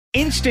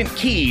Instant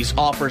Keys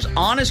offers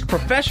honest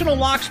professional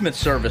locksmith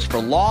service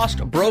for lost,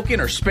 broken,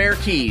 or spare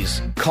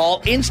keys.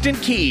 Call Instant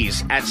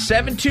Keys at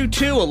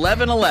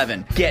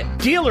 722-1111. Get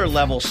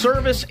dealer-level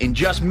service in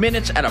just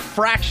minutes at a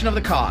fraction of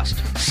the cost.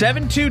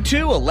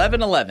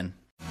 722-1111.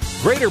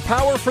 Greater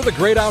power for the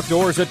great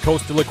outdoors at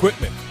Coastal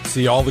Equipment.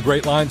 See all the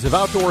great lines of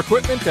outdoor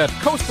equipment at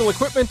Coastal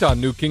Equipment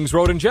on New Kings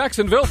Road in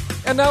Jacksonville,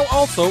 and now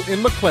also in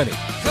McClenny.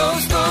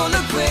 Coastal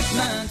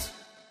Equipment.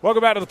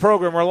 Welcome back to the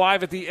program. We're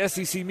live at the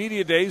SEC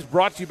Media Days,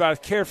 brought to you by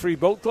Carefree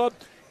Boat Club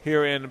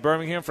here in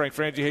Birmingham. Frank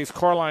Frangie, Hayes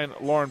Carline,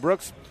 Lauren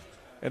Brooks,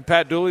 and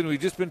Pat Dooley. And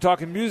we've just been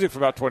talking music for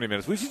about 20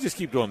 minutes. We should just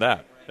keep doing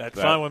that. That's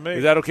fine with me.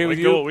 Is that okay with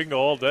you? We can go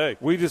all day.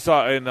 We just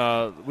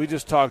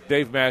talked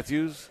Dave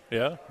Matthews.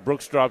 Yeah.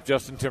 Brooks dropped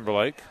Justin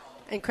Timberlake.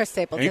 And Chris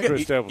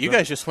Stapleton. You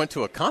guys just went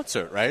to a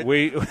concert, right?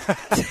 We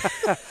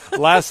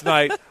last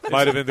night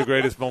might have been the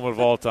greatest moment of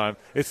all time.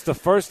 It's the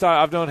first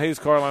time I've known Hayes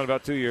Carline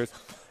about 2 years.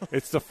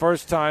 It's the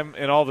first time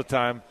in all the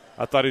time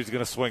I thought he was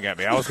going to swing at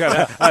me. I was kind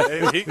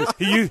of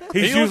he's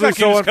usually like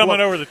so coming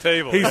over the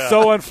table. He's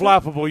so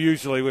unflappable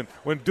usually.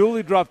 When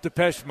Dooley dropped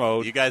Depeche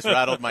Mode, you guys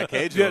rattled my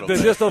cage a little bit.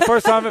 Just the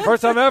first time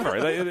ever.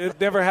 It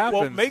never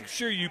happened. Well, make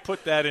sure you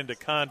put that into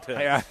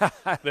context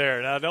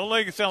there. Now, don't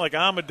make it sound like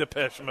I'm a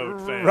Depeche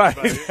Mode fan. Right.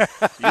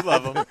 You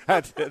love them.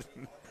 I did.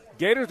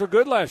 Gators were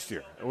good last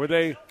year. Were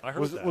they? I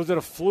heard that. Was it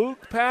a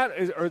fluke, Pat?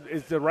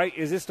 Is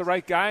this the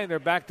right guy, and they're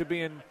back to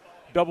being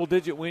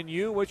double-digit win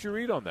you? What's your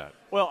read on that?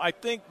 Well, I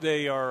think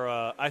they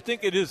are. I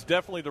think it is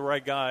definitely the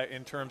right guy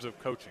in terms of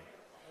coaching.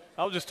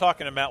 I was just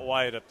talking to Matt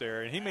Wyatt up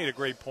there, and he made a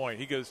great point.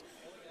 He goes,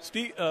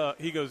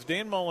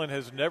 Dan Mullen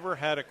has never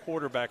had a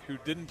quarterback who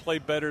didn't play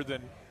better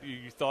than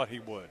you thought he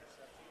would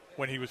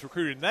when he was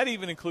recruited, and that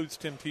even includes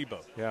Tim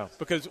Tebow. Yeah.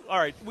 Because, all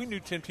right, we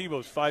knew Tim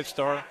Tebow's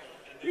 5-star.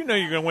 You know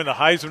you're going to win the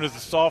Heisman as a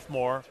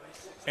sophomore,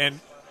 and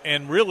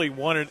really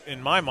won it,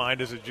 in my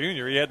mind, as a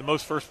junior. He had the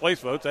most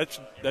first-place votes.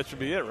 That should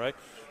be it, right?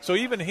 So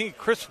even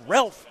Chris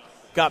Relf,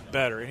 got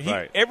better.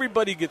 And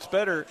everybody gets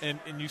better, and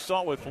you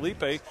saw it with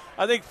Felipe.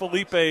 I think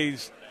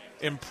Felipe's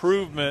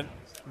improvement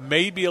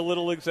may be a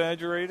little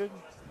exaggerated.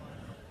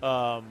 He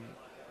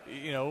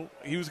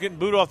was getting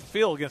booed off the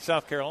field against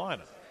South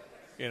Carolina.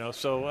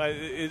 So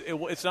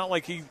it's not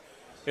like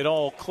it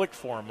all clicked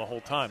for him the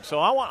whole time. So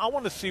I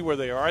want to see where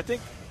they are. I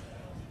think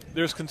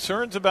there's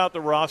concerns about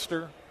the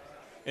roster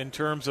in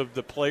terms of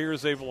the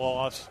players they've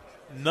lost.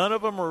 None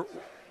of them are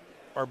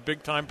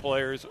big-time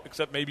players,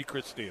 except maybe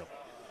Chris Steele.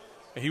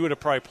 He would have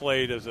probably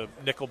played as a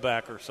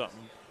nickelback or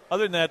something.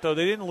 Other than that, though,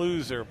 they didn't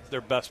lose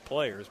their best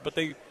players. But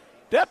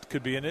depth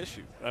could be an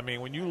issue. I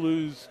mean, when you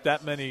lose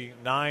that many,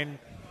 9,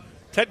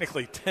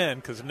 technically 10,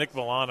 because Nick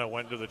Villano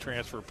went to the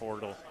transfer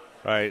portal.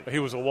 Right. He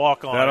was a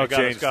walk-on. That'll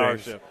got a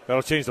scholarship.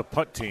 That'll change the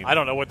punt team. I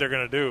don't know what they're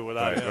going to do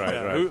without him.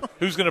 Right.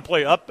 Who's going to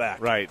play up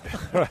back? Right.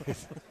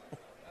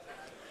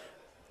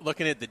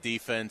 Looking at the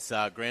defense,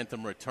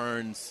 Grantham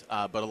returns,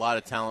 but a lot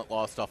of talent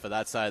lost off of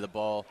that side of the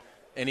ball.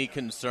 Any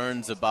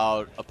concerns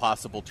about a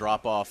possible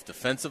drop-off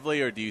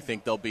defensively, or do you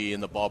think they'll be in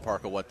the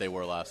ballpark of what they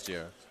were last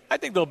year? I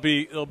think they'll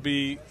be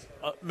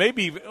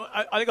maybe.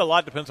 I think a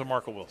lot depends on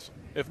Marco Wilson.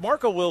 If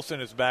Marco Wilson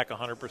is back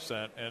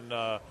 100%,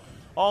 and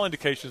all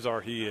indications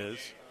are he is,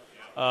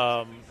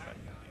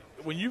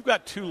 when you've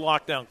got 2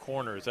 lockdown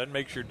corners, that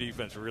makes your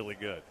defense really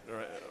good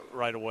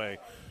right away.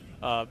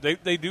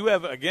 They do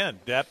have, again,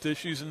 depth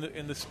issues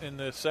in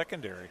the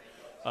secondary.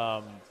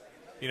 They're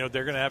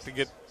going to have to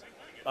get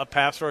a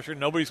pass rusher.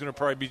 Nobody's going to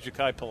probably be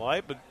Ja'Kai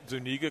Polite, but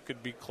Zuniga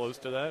could be close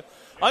to that.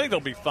 I think they'll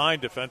be fine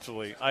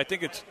defensively.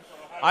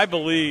 I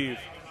believe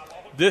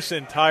this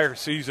entire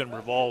season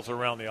revolves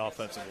around the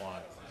offensive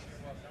line.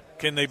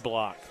 Can they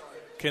block?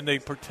 Can they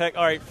protect?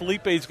 All right,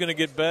 Felipe's going to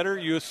get better.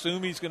 You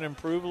assume he's going to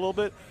improve a little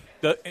bit.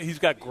 He's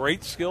got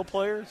great skill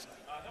players.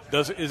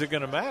 Is it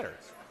going to matter?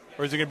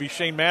 Or is it going to be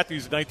Shane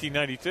Matthews in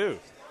 1992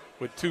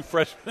 with 2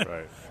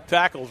 freshman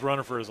tackles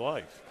running for his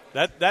life?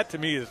 That to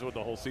me is what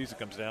the whole season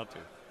comes down to.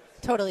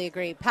 Totally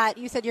agree. Pat,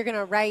 you said you're going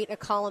to write a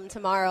column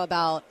tomorrow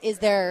about is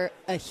there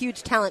a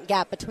huge talent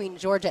gap between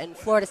Georgia and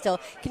Florida still.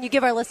 Can you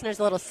give our listeners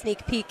a little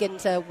sneak peek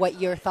into what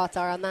your thoughts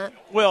are on that?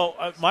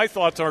 Well, my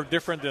thoughts are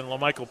different than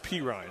LaMichael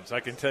Pirines, I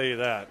can tell you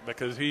that,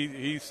 because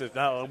he said,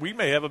 no, we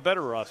may have a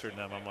better roster than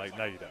them. I'm like,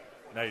 no, you don't.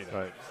 No, you don't.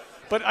 Right.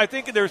 But I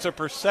think there's a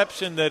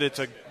perception that it's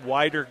a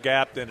wider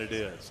gap than it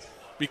is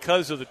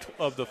because of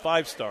the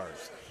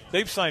 5-stars.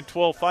 They've signed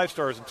 12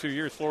 5-stars in 2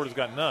 years. Florida's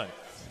got none.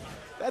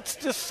 That's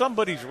just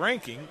somebody's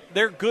ranking.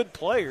 They're good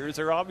players.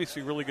 They're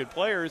obviously really good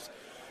players.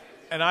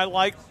 And I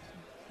like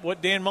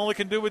what Dan Mullen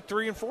can do with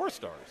 3 and 4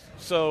 stars.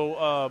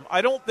 So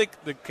I don't think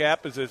the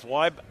gap is as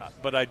wide,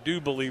 but I do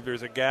believe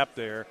there's a gap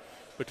there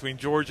between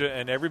Georgia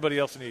and everybody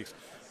else in the East.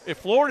 If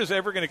Florida's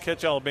ever going to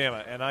catch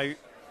Alabama, and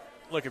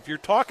look, if you're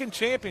talking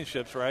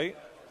championships, right,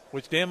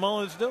 which Dan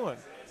Mullen is doing,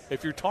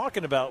 if you're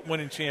talking about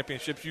winning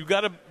championships, you're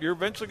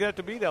eventually going to have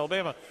to beat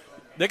Alabama.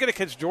 They're going to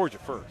catch Georgia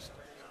first.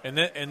 And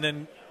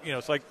then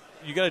it's like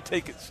you got to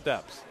take it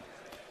steps.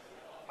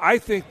 I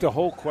think the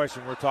whole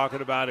question we're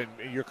talking about, and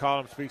your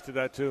column speaks to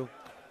that too,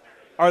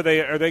 are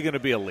they going to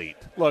be elite?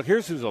 Look,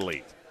 here's who's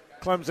elite.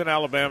 Clemson,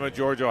 Alabama,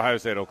 Georgia, Ohio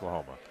State,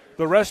 Oklahoma.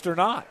 The rest are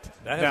not.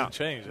 That hasn't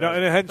changed. No,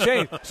 and it hadn't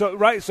changed.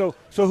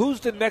 So who's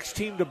the next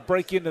team to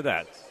break into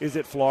that? Is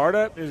it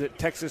Florida? Is it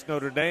Texas,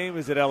 Notre Dame?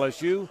 Is it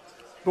LSU?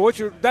 But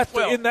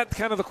in that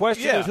kind of the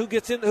question is who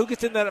gets in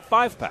that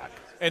 5-pack?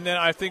 And then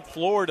I think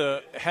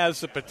Florida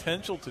has the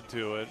potential to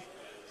do it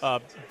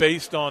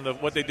based on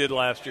what they did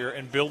last year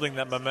and building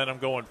that momentum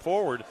going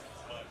forward.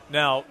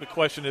 Now the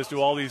question is, do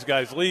all these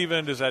guys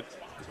leaving? Does that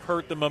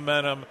hurt the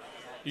momentum?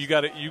 You've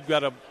got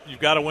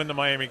to win the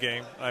Miami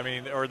game. I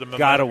mean, or the momentum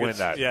got to win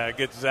that. Yeah, it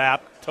gets zapped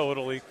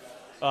totally.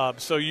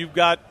 So you've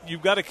got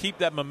to keep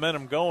that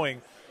momentum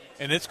going,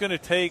 and it's going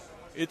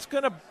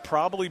to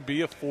probably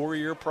be a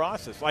 4-year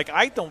process. Like,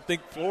 I don't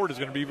think Florida's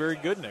going to be very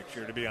good next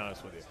year, to be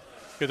honest with you,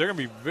 because they're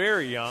going to be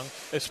very young,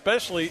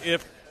 especially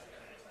if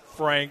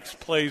Franks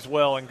plays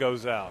well and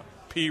goes out.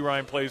 P.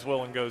 Ryan plays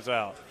well and goes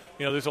out.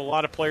 You know, there's a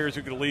lot of players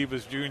who could leave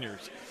as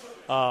juniors.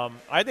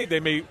 I think they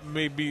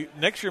may be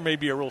next year may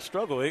be a real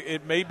struggle.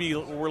 It may be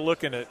we're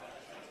looking at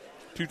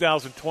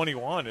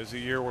 2021 as a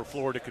year where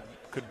Florida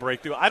could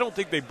break through. I don't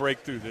think they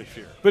break through this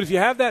year. But if you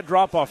have that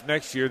drop off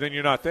next year, then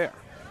you're not there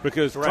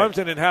because Correct.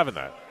 Clemson isn't having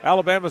that.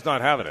 Alabama's not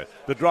having it.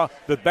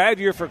 The bad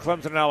year for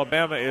Clemson and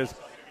Alabama is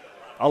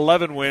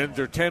 11 wins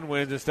or 10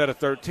 wins instead of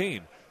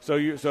 13. So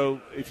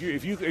if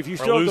you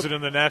still losing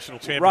in the national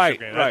championship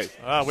game,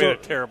 we had a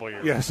terrible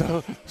year. Yeah,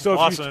 so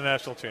lost in the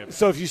national championship.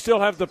 So if you still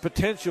have the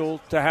potential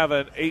to have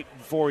an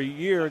 8-4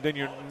 year,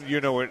 then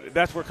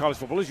that's where college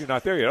football is. You're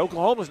not there yet.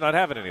 Oklahoma's not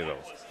having any of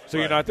those, so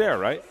Right. You're not there,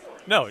 right?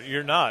 No,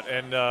 you're not,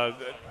 and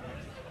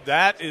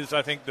that is,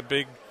 I think, the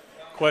big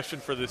question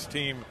for this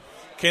team.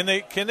 Can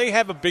they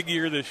have a big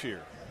year this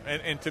year?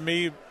 And to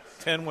me,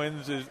 10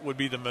 wins would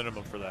be the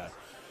minimum for that.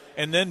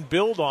 And then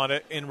build on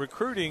it in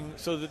recruiting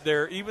so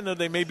that even though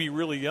they may be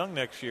really young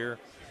next year,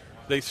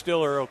 they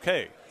still are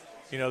okay.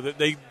 You know, that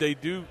they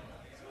do,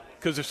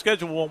 because their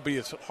schedule won't be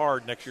as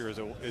hard next year as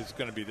it is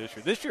going to be this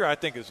year. This year, I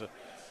think,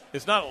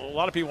 it's not, a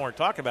lot of people aren't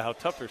talking about how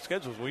tough their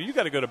schedule is. Well, you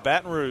got to go to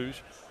Baton Rouge.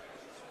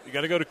 You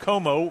got to go to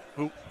Como,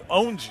 who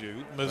owns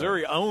you.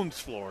 Missouri owns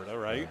Florida,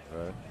 right?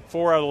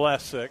 4 out of the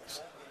last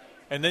 6.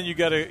 And then you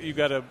got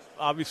to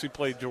obviously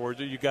play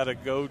Georgia. You got to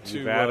go to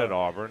You've added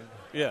Auburn.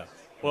 Yeah.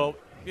 Well,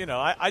 you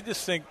know, I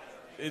just think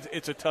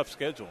it's a tough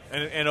schedule,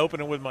 and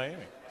opening with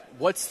Miami.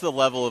 What's the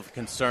level of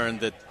concern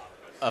that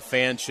a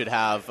fan should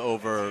have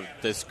over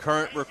this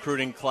current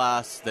recruiting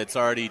class that's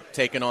already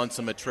taken on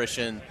some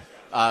attrition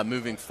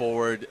moving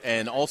forward,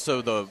 and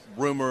also the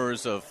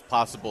rumors of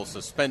possible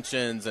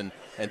suspensions and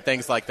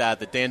things like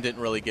that Dan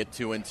didn't really get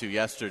too into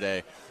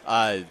yesterday?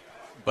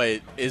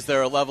 But is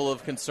there a level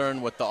of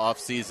concern with the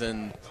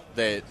offseason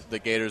that the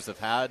Gators have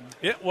had?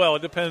 Yeah, well,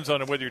 it depends on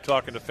whether you're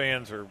talking to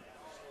fans or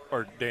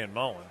Dan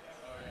Mullen.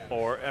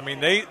 Or, I mean,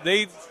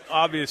 they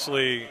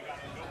obviously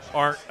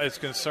aren't as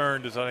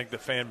concerned as I think the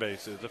fan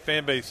base is. The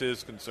fan base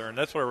is concerned.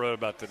 That's what I wrote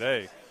about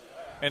today.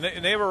 And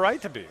they have a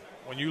right to be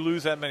when you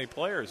lose that many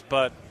players.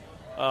 But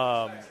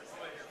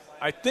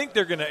I think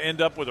they're going to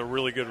end up with a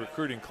really good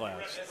recruiting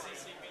class.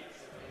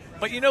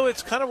 But, you know,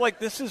 it's kind of like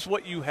this is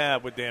what you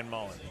have with Dan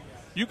Mullen.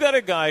 You got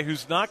a guy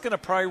who's not going to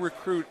probably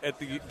recruit at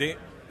the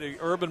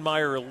Urban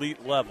Meyer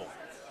elite level.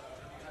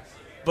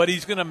 But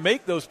he's going to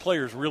make those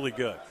players really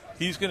good.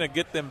 He's going to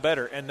get them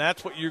better, and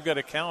that's what you've got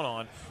to count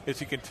on is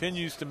he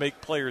continues to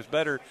make players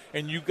better.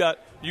 And you got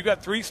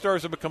 3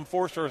 stars that become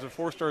 4 stars and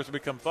 4 stars that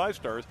become 5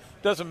 stars.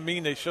 Doesn't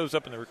mean they shows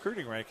up in the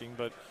recruiting ranking,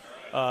 but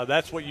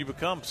that's what you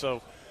become.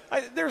 So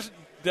there's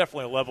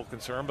definitely a level of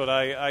concern, but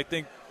I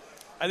think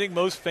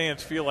most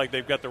fans feel like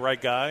they've got the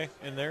right guy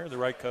in there, the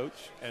right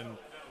coach, and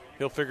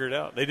he'll figure it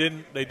out. They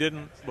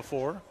didn't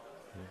before,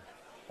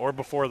 or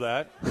before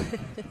that.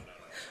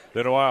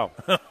 Been a while.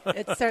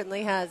 It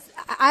certainly has.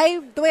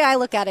 The way I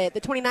look at it, the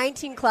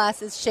 2019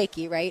 class is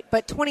shaky, right?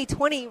 But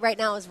 2020 right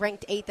now is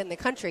ranked 8th in the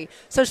country.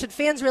 So should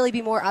fans really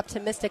be more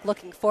optimistic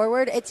looking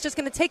forward? It's just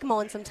going to take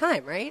Mullen some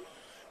time, right?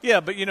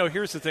 Yeah, but, you know,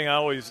 here's the thing. I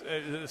always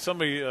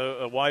somebody,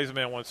 a wise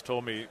man once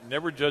told me,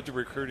 never judge a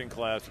recruiting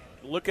class.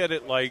 Look at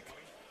it like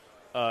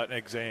an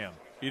exam.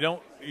 You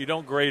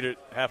don't grade it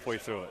halfway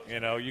through it. You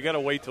know, you got to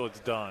wait till it's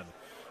done.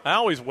 I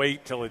always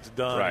wait till it's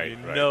done. Right,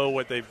 know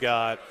what they've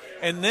got.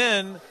 And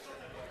then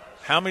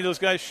how many of those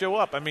guys show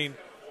up? I mean,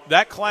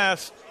 that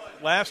class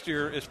last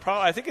year is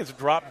probably, I think it's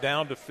dropped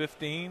down to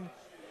 15,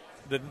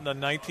 the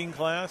 19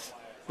 class,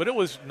 but it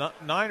was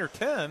 9 or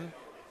 10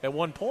 at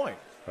one point.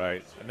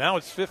 Right. And now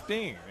it's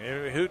 15.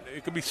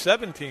 It could be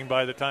 17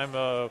 by the time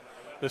the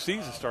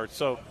season starts.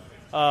 So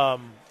I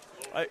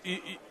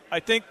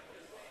think,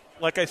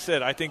 like I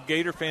said, I think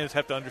Gator fans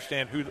have to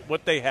understand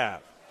what they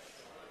have.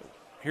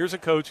 Here's a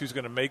coach who's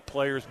going to make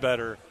players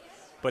better,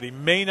 but he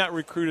may not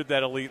recruit at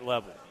that elite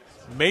level.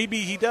 Maybe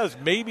he does.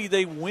 Maybe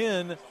they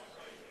win.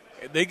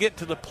 They get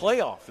to the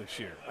playoff this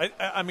year.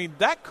 I mean,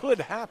 that could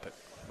happen,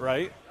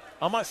 right?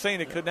 I'm not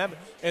saying it couldn't happen.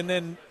 And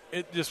then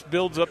it just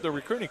builds up the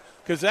recruiting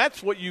because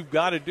that's what you've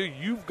got to do.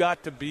 You've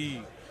got to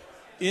be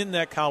in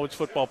that college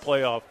football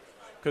playoff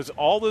because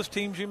all those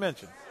teams you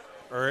mentioned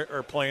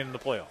are playing in the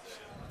playoffs.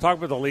 Talk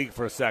about the league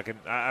for a second.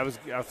 I was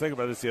thinking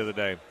about this the other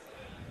day.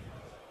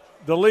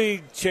 the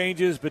league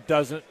changes but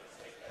doesn't.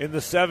 In the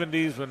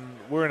 70s, when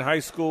we're in high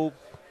school,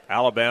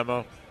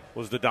 Alabama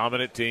was the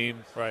dominant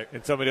team. Right.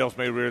 And somebody else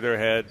may rear their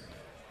head.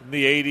 In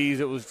the 80s,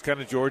 it was kind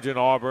of Georgia and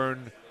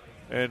Auburn,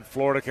 and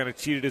Florida kind of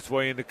cheated its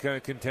way into kind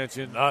of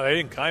contention. No, they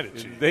didn't kind of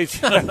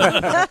cheat.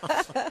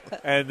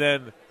 and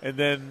then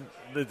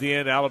at the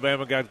end,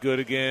 Alabama got good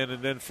again,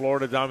 and then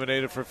Florida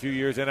dominated for a few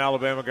years, and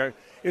Alabama got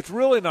 – it's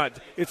really not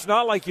 – it's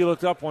not like you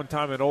looked up one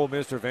time and Ole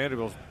Miss or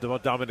Vanderbilt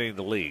dominating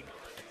the league.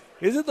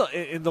 Isn't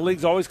the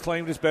league's always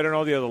claimed it's better than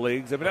all the other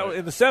leagues? I mean,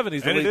 in the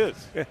 70s, and it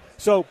is. Yeah,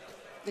 so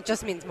it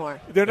just means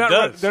more. They're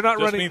not. They're not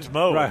just running. Means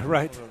mo.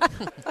 Right.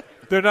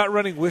 They're not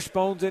running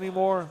wishbones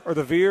anymore or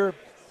the veer.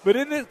 But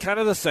isn't it kind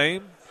of the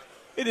same?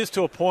 It is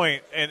to a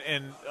point,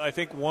 and I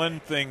think one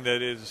thing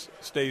that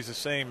stays the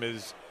same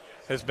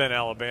has been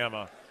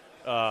Alabama.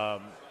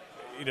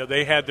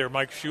 They had their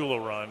Mike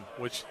Shula run,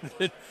 which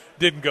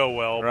didn't go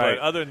well. Right.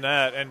 But other than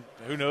that, and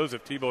who knows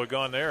if Tebow had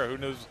gone there, who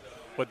knows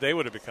what they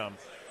would have become.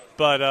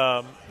 But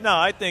no,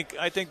 I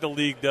think the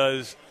league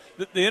does.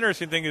 The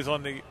interesting thing is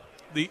on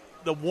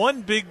the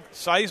one big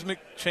seismic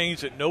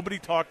change that nobody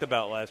talked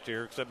about last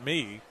year, except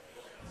me,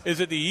 is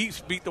that the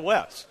East beat the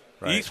West.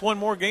 Right. The East won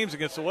more games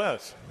against the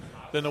West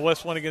than the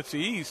West won against the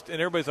East, and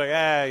everybody's like,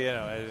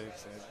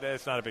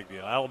 it's not a big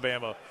deal.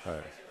 Alabama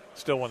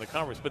still won the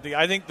conference, but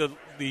I think the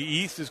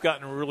East has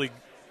gotten really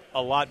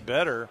a lot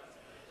better,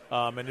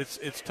 and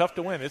it's tough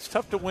to win. It's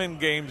tough to win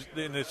games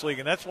in this league,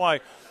 and that's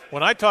why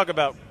when I talk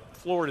about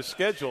Florida's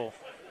schedule,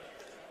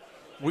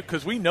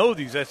 because we know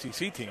these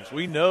SEC teams.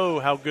 We know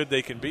how good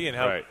they can be and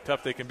how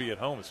tough they can be at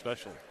home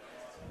especially.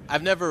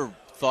 I've never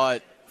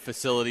thought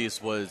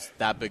facilities was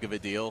that big of a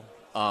deal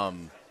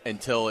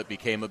until it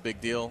became a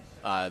big deal.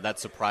 That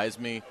surprised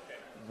me.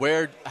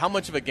 How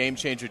much of a game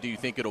changer do you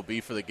think it'll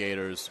be for the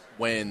Gators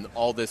when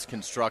all this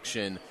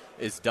construction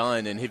is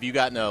done? And have you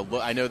gotten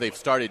I know they've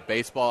started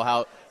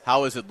baseball.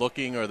 How is it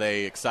looking? Are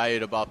they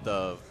excited about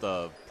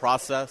the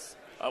process?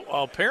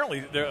 Well, apparently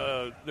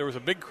there was a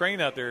big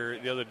crane out there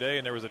the other day,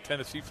 and there was a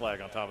Tennessee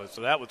flag on top of it,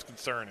 so that was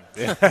concerning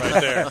right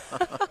there.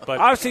 But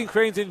I've seen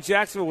cranes in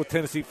Jacksonville with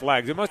Tennessee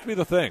flags. It must be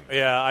the thing.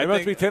 Yeah, it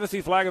must be Tennessee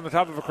flag on the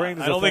top of a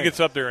crane. I don't think it's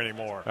up there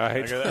anymore.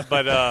 Right.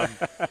 But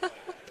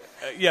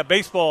yeah,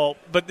 baseball.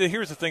 But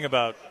here's the thing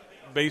about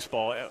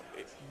baseball: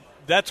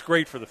 that's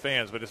great for the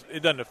fans, but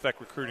it doesn't affect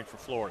recruiting for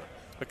Florida.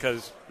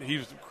 Because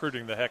he's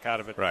recruiting the heck out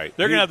of it. Right.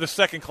 They're going to have the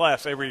second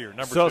class every year,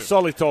 number 2.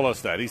 Sully told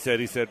us that. He said,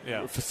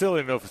 yeah.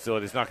 Facility or no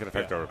facility, it's not going to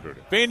affect our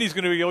recruiting. Vandy's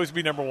going to always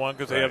be number 1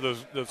 because they have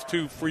those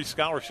 2 free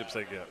scholarships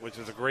they get, which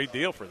is a great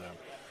deal for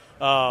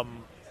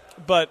them.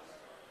 But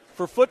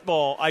for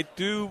football, I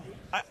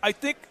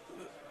think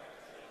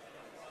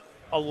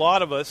a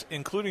lot of us,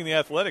 including the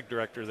athletic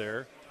director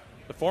there,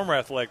 the former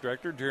athletic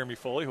director, Jeremy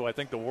Foley, who I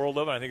think the world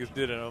of, and I think has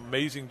did an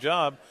amazing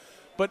job.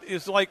 But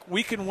it's like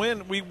we can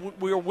win. We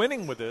are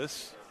winning with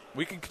this.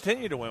 We can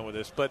continue to win with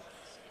this. But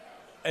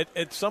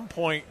at some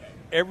point,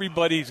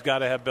 everybody's got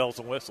to have bells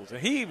and whistles. And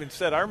he even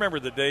said, I remember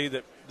the day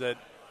that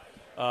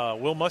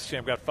Will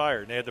Muschamp got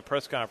fired, and they had the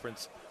press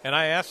conference, and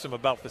I asked him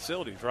about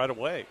facilities right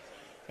away.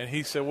 And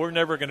he said, we're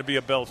never going to be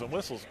a bells and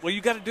whistles. Well,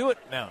 you got to do it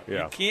now.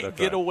 Yeah, you can't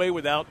get away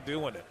without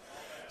doing it.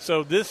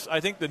 So I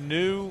think the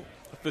new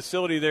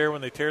facility there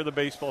when they tear the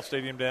baseball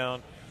stadium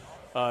down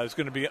is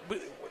going to be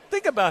 –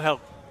 think about how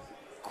 –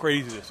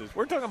 crazy this is.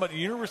 We're talking about the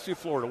University of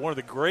Florida, one of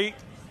the great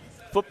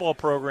football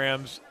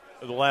programs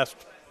of the last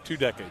 2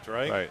 decades,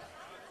 right? Right.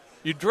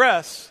 You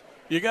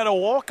got to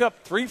walk up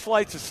 3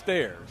 flights of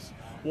stairs,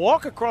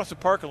 walk across the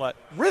parking lot,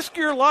 risk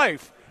your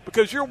life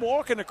because you're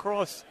walking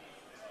across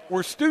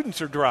where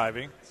students are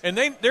driving, and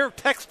they're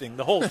texting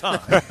the whole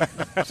time.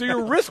 So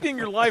you're risking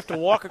your life to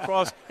walk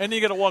across, and you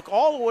got to walk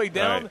all the way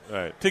down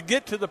to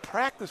get to the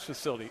practice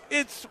facility.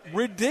 It's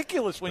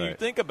ridiculous when you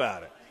think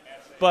about it.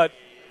 But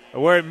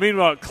where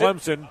meanwhile at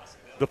Clemson,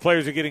 the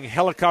players are getting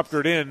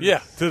helicoptered in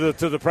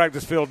to the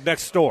practice field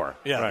next door.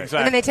 Yeah, exactly.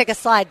 And then they take a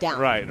slide down.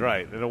 Right,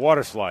 and a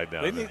water slide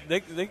down.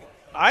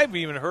 I've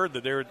even heard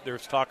that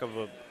there's talk of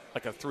a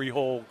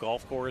 3-hole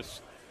golf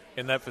course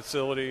in that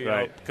facility,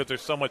 because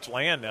there's so much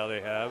land now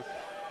they have,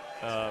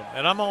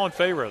 and I'm all in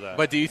favor of that.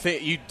 But do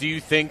you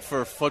think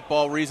for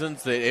football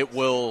reasons that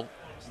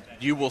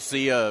you will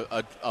see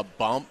a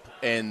bump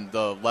in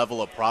the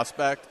level of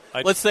prospect?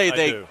 Let's say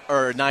they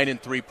are a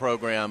 9-3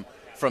 program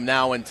from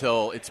now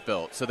until it's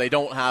built. So they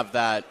don't have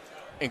that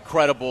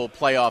incredible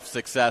playoff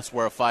success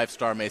where a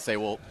 5-star may say,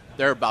 well,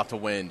 they're about to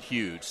win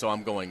huge, so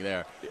I'm going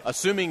there.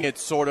 Assuming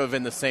it's sort of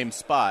in the same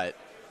spot,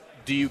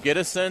 do you get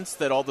a sense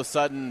that all of a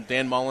sudden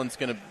Dan Mullen's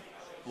going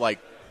to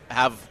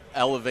have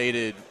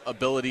elevated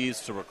abilities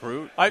to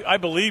recruit? I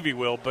believe he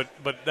will, but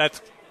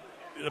that's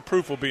the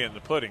proof will be in the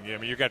pudding. I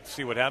mean, you got to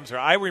see what happens here.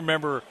 I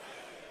remember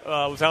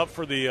I was out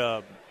for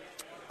the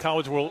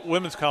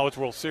Women's College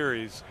World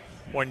Series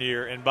one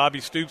year, and Bobby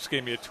Stoops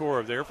gave me a tour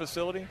of their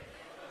facility,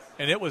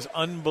 and it was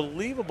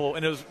unbelievable.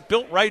 And it was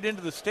built right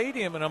into the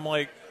stadium, and I'm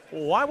like,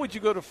 well, why would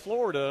you go to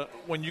Florida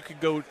when you could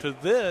go to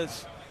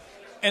this?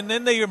 And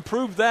then they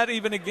improved that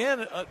even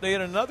again. They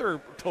had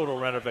another total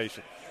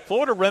renovation. It's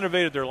Florida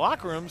renovated their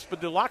locker rooms,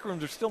 but the locker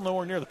rooms are still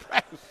nowhere near the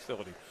practice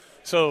facility.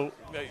 So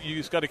you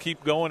just got to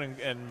keep going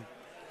and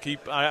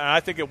keep. I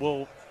think it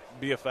will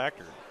be a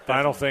factor.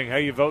 Final thing, how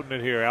you voting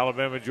it here?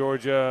 Alabama,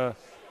 Georgia,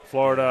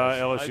 Florida,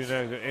 LSU.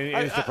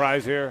 Any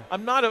surprise here?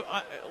 I'm not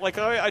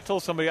I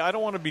told somebody I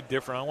don't want to be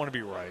different. I want to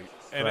be right.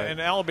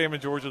 And Alabama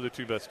and Georgia are the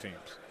two best teams.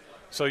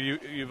 So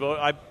you vote.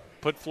 I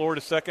put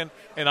Florida second,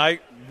 and I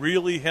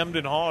really hemmed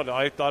and hawed.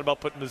 I thought about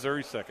putting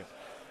Missouri second.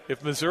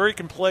 If Missouri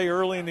can play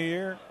early in the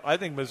year, I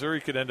think Missouri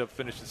could end up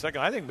finishing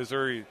second. I think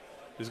Missouri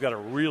has got a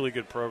really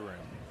good program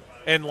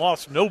and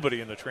lost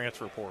nobody in the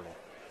transfer portal.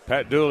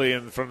 Pat Dooley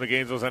from the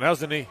Gainesville Sun.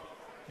 How's the knee?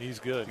 He's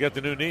good. You got the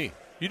new knee.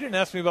 You didn't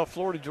ask me about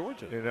Florida,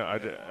 Georgia. You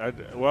know,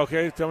 well,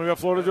 okay. Tell me about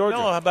Florida, Georgia.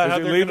 No, about how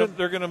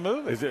they're going to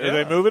move it.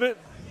 Are they moving it?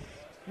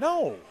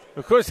 No.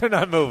 Of course they're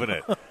not moving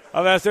it.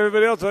 I've asked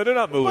everybody else why they're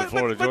not moving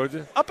Florida,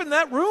 Georgia. Up in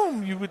that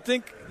room, you would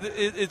think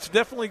it's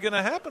definitely going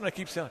to happen. I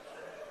keep saying,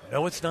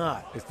 no, it's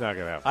not. It's not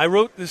going to happen. I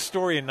wrote this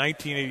story in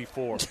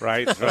 1984.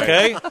 Right.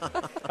 Okay?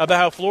 About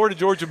how Florida,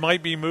 Georgia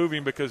might be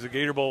moving because the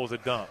Gator Bowl was a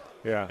dump.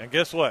 Yeah. And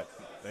guess what?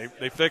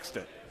 They fixed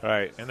it.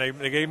 Right. And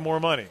they gave more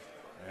money.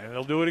 And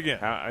they'll do it again.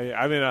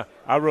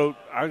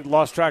 I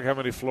lost track how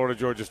many Florida,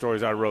 Georgia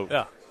stories I wrote.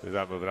 Yeah. Is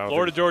that moving?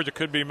 Florida, Georgia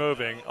could be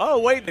moving. Oh,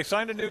 wait, they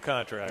signed a new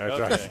contract. That's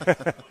okay.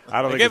 right.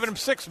 I don't They're think giving him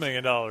 $6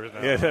 million now.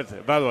 Yeah,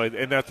 by the way,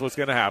 and that's what's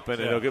going to happen.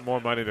 And they'll get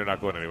more money. They're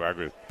not going anywhere. I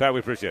agree. Pat, we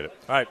appreciate it.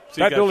 All right.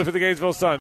 Pat Dooley for the Gainesville Sun.